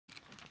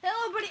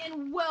everybody,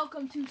 and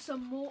welcome to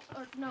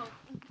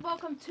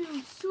welcome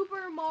to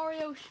Super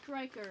Mario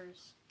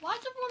Strikers. Why is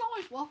everyone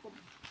always welcome?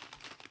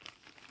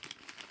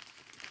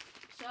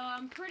 So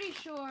I'm pretty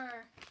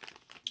sure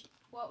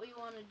what we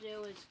want to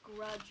do is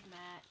grudge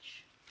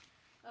match.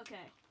 Okay,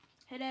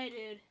 hey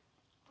dude.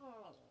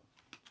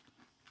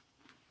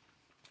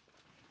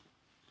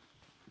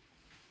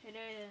 Hey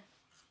dude.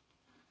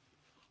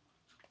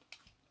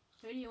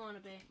 Who do you want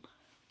to be?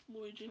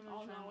 Luigi. I'm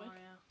gonna try Mario.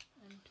 Mario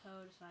and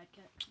Toad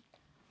sidekick.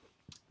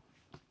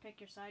 Pick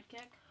your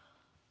sidekick.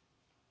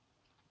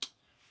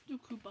 Do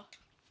Koopa.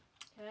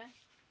 Okay.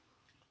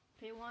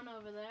 P1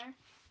 over there.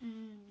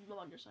 No,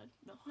 on your side.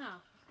 No.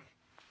 No.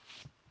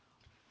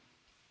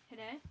 Hit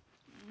A.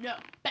 No.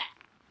 Bat.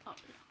 Oh,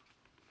 yeah.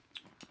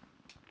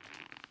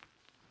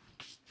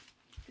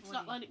 It's What not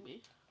do you- letting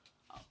me.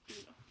 Oh, here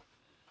we go.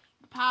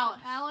 The palace.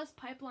 The Palace,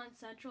 Pipeline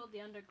Central, the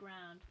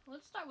Underground.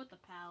 Let's start with the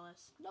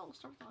Palace. No, we'll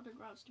start with the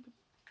underground, stupid.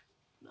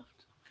 No.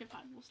 Okay,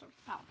 fine. We'll start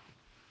with the palace.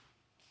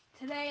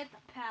 Today at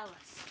the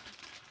Palace,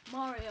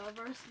 Mario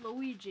vs.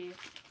 Luigi.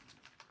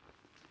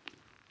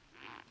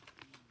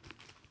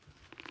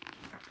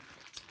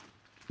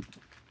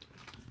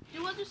 Do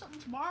you want to do something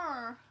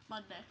tomorrow or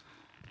Monday?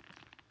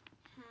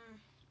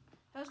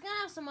 I was gonna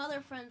have some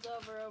other friends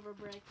over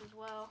break as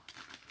well.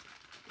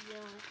 The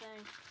only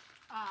thing.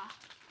 Ah.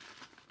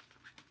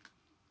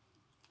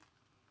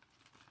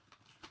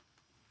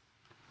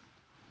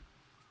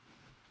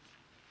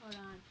 Hold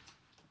on.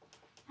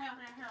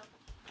 Hell.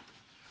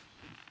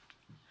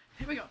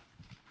 Here we go.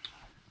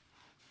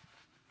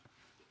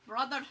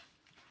 Brother,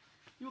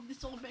 you have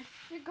disowned me.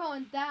 You're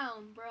going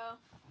down, bro.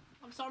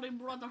 I'm sorry,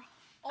 brother.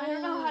 I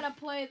don't know how to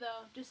play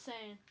though. Just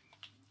saying.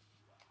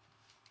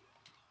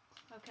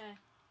 Okay.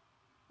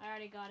 I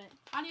already got it.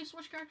 How do you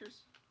switch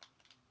characters?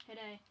 Hit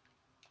A.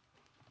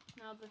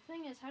 Now the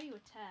thing is, how do you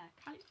attack?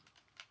 How do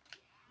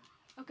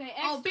you... Okay, X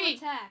Oh, to B.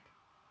 attack.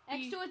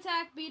 X B. to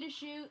attack, B to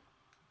shoot.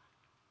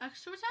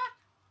 X to attack?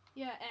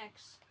 Yeah,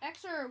 X.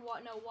 X or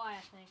what? No, Y,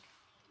 I think.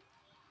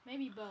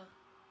 Maybe both.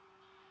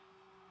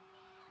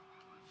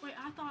 Wait,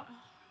 I thought...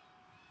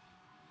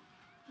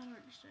 I don't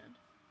understand.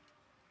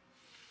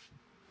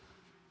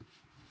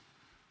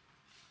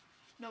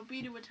 No,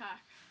 B to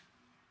attack.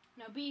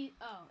 No, B.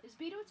 Oh, is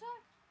B to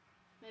attack?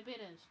 Maybe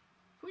it is.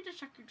 Can we just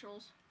check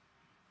controls?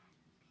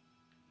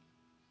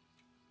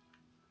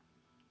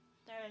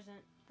 There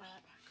isn't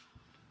that.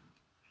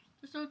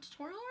 There's no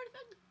tutorial or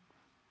anything?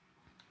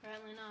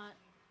 Apparently not.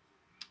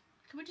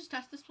 Can we just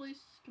test this, please?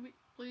 Can we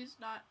please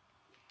not?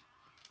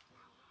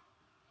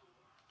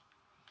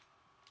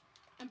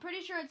 I'm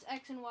pretty sure it's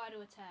X and Y to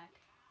attack.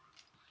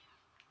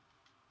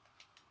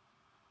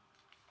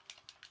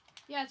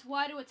 Yeah, it's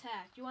Y to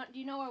attack. Do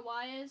you know where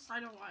Y is? I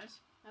know wise.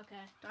 Okay.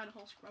 Died a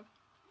whole scrub.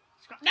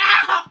 No!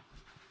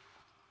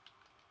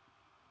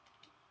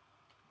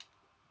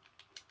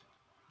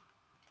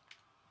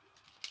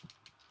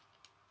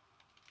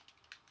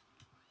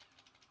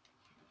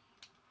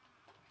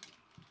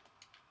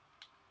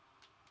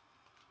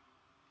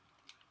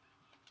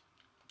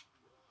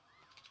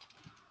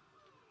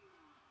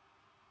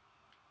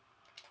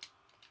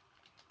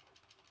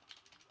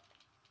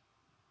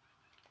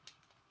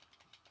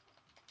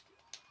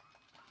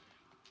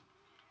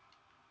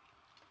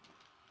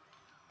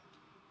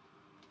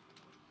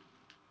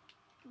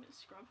 Give me a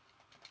scrub.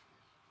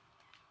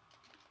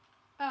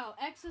 Oh,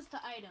 X is to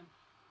item.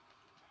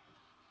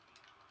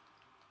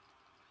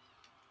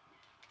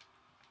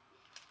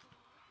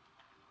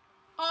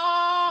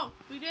 Oh!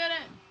 We did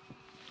it!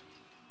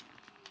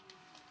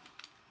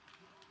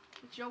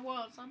 It's your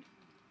world, son.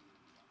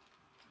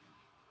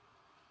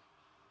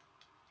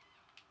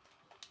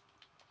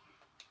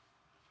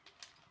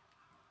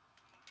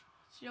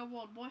 It's your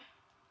world, boy.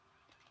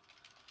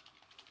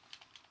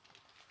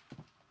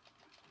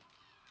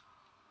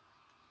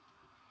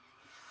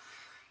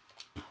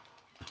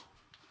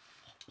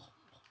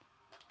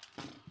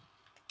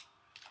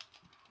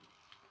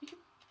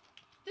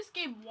 This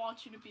game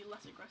wants you to be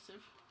less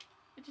aggressive.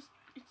 It's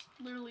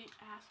literally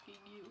asking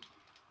you.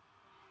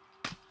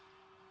 I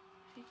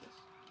hate this.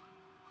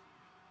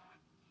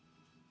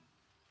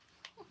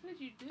 What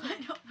did you do? I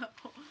don't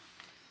know.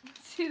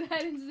 See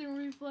that instant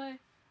replay?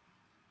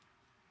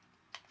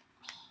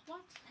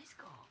 What? Nice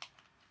goal.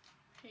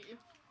 I hate you.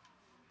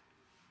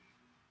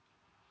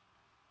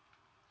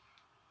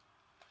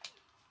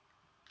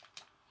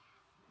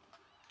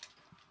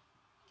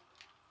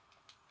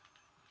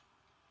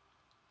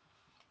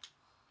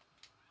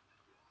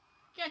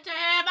 Get to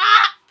him!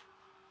 Ah!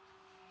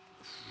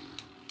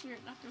 We're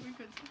not doing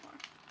good so far.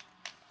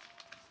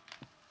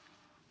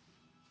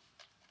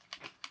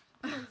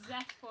 What is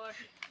that for?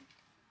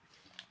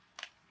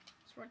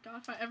 Swear to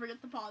God, if I ever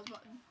get the pause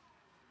button.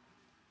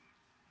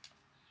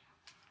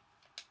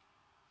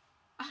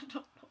 I don't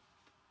know.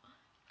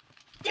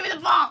 Give me the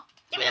ball!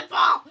 Give me the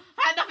ball!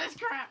 I had enough of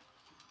this crap!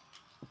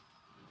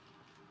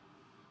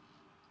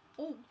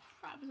 Oh,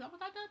 crap. Is that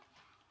what I did?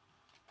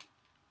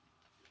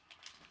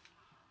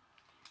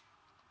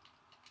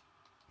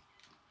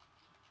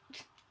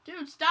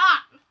 Dude,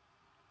 stop!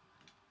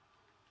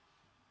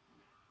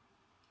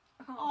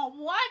 Oh,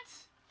 what?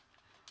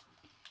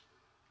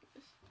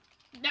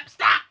 No,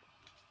 stop!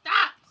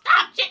 Stop!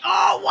 Stop!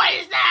 Oh, what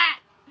is that?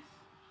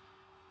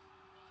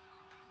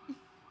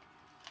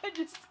 I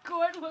just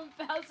scored when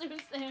Bowser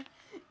was there.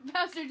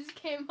 Bowser just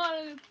came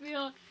onto the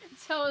field,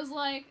 so I was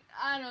like,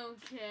 I don't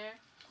care.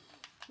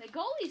 The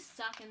goalies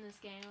suck in this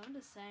game, I'm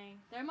just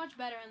saying. They're much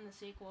better in the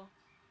sequel.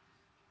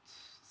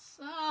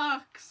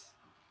 Sucks.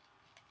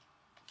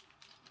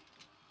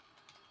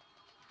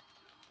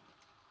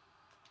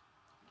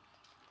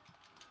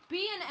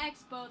 B and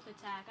X both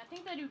attack. I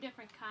think they do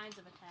different kinds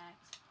of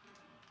attacks.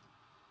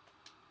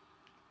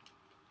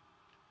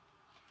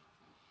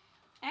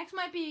 X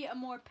might be a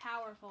more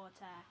powerful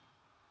attack.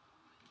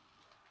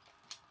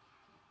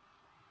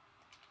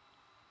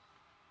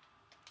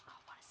 Oh,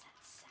 what is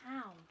that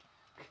sound?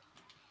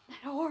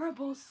 That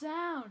horrible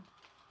sound.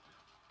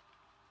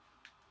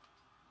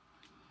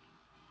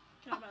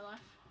 Get out of my life.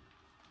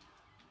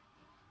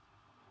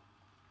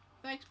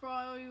 Thanks, bro.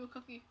 I owe you a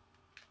cookie.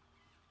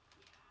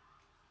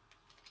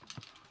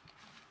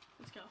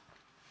 Let's go.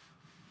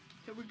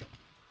 Here we go.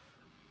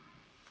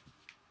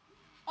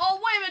 Oh,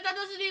 wait a minute. That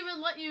doesn't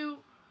even let you...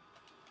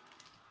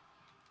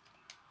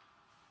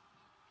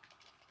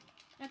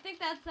 I think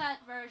that's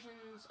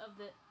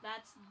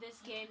this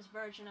game's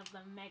version of the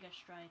Mega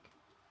Strike.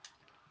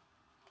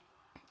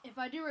 If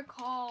I do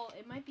recall,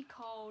 it might be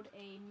called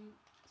a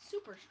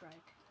Super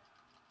Strike.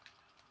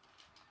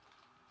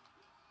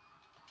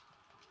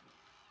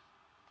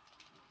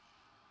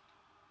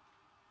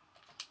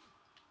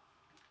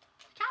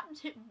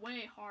 Captain's hit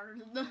way harder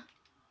than the...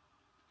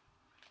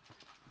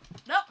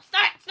 No,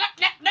 stop it! Stop!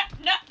 No, no,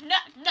 no,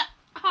 no, no!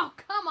 Oh,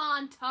 come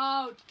on,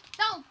 Toad!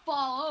 Don't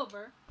fall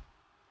over!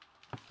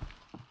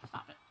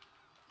 Stop it.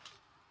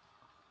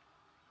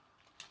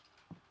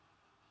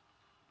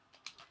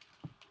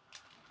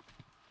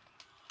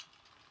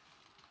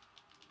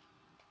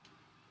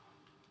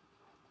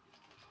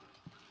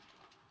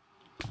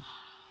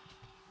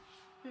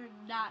 You're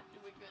not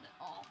doing good at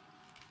all.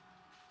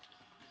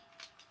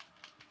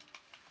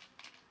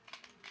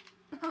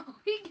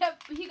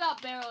 He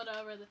got barreled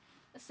over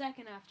a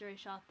second after he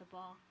shot the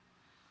ball.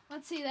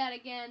 Let's see that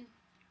again.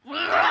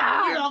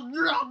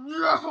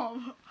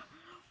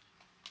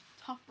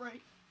 Tough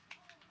break.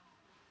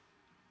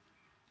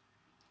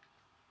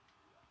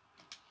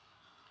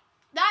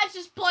 That's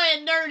just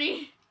playing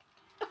dirty.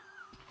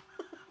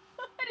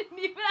 I didn't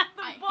even have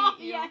the I ball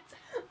hate you. yet.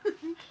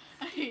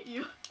 I hate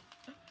you.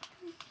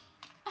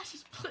 That's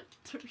just playing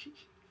dirty.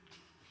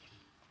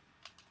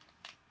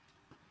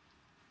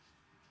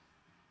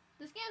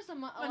 This game's a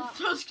lot. When it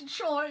throws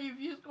controller, if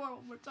you score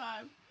one more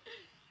time.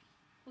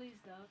 Please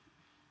don't.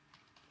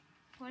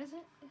 What is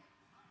it?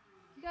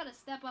 You gotta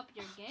step up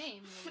your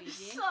game, It Luigi.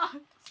 sucks.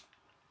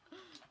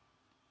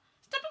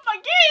 Step up my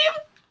game!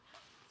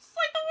 It's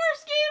like the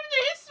worst game in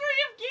the history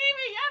of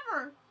gaming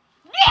ever.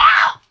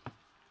 Now!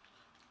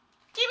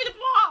 Give me the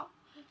ball!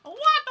 I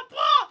want the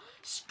ball!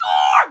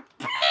 Score!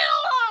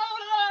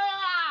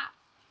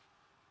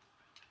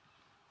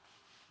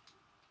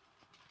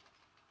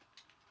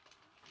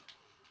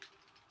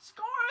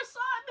 Score,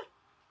 son!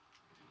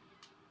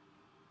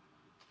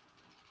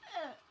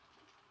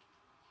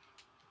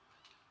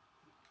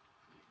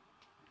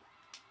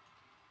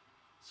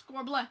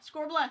 Score bleh,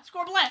 score bleh,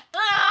 score bleh!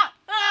 Ah!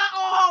 Ah!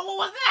 Oh, what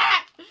was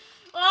that?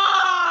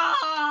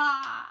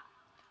 Ah!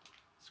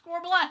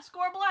 Score bleh,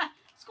 score bleh,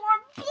 score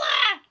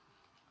bleh!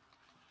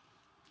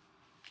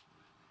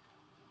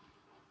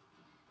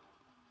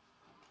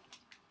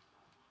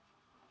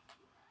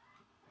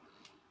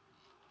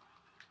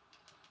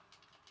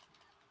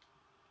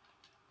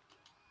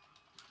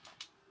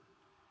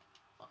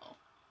 Uh-oh.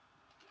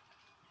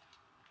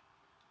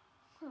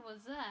 What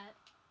was that?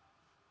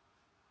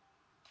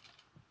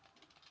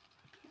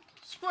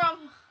 Scrub!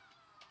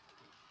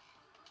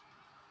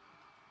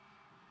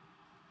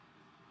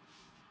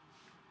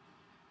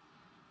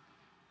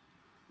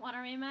 Want a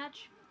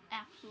rematch?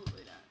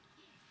 Absolutely not.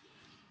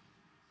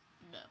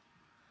 No.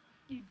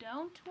 You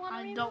don't want a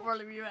rematch? I don't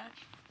really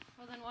rematch.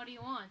 Well, then what do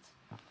you want?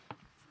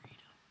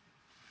 Freedom.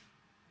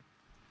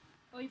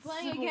 Are you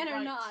playing Civil again or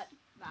rights. not?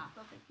 Nah,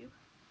 no thank you.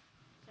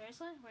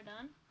 Seriously? We're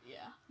done?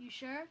 Yeah. You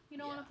sure? You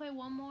don't want Yeah. to play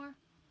one more?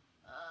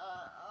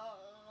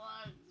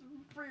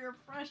 For your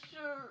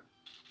pressure.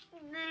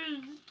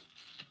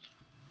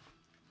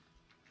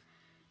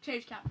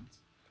 Change captains.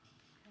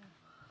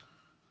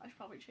 I should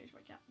probably change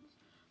my captains.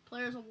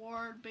 Players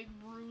Award, Big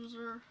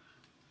Bruiser.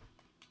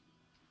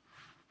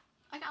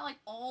 I got like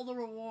all the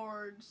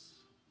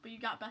rewards, but you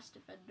got Best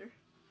Defender.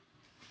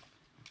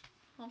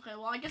 Okay,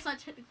 well I guess I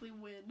technically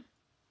win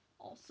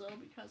also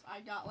because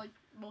I got like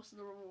most of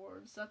the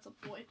rewards. That's a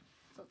point.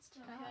 So it's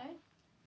 10. Okay.